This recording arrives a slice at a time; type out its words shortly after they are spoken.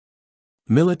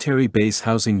Military base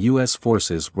housing U.S.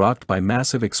 forces rocked by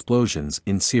massive explosions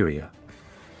in Syria.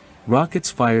 Rockets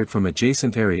fired from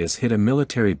adjacent areas hit a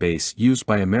military base used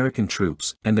by American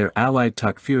troops and their allied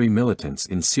Takfiri militants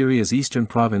in Syria's eastern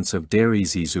province of Deir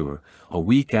ez-Zor, a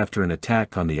week after an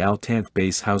attack on the Al-Tanf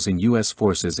base housing U.S.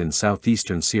 forces in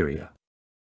southeastern Syria.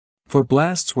 Four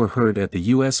blasts were heard at the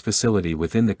U.S. facility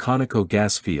within the Conoco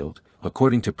gas field,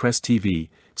 according to Press TV,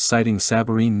 citing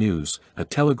Sabarin News, a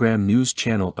Telegram news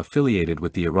channel affiliated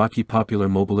with the Iraqi Popular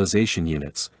Mobilization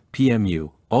Units,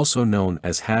 PMU, also known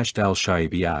as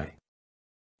 #al-Shaibi.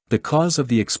 The cause of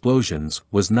the explosions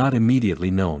was not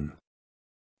immediately known.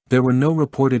 There were no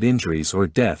reported injuries or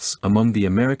deaths among the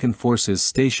American forces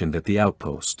stationed at the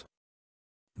outpost.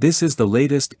 This is the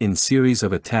latest in series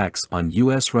of attacks on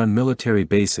U.S.-run military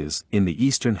bases in the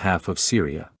eastern half of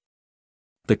Syria.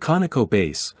 The Conoco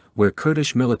base, where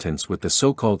Kurdish militants with the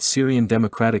so-called Syrian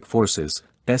Democratic Forces,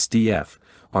 SDF,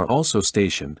 are also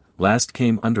stationed, last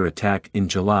came under attack in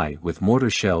July with mortar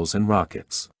shells and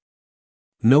rockets.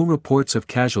 No reports of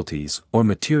casualties or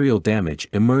material damage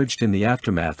emerged in the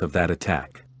aftermath of that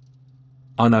attack.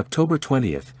 On October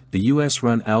 20, the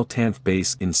U.S.-run Al-Tanf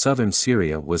base in southern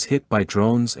Syria was hit by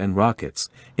drones and rockets,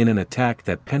 in an attack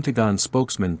that Pentagon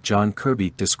spokesman John Kirby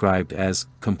described as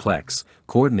complex,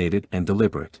 coordinated and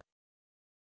deliberate.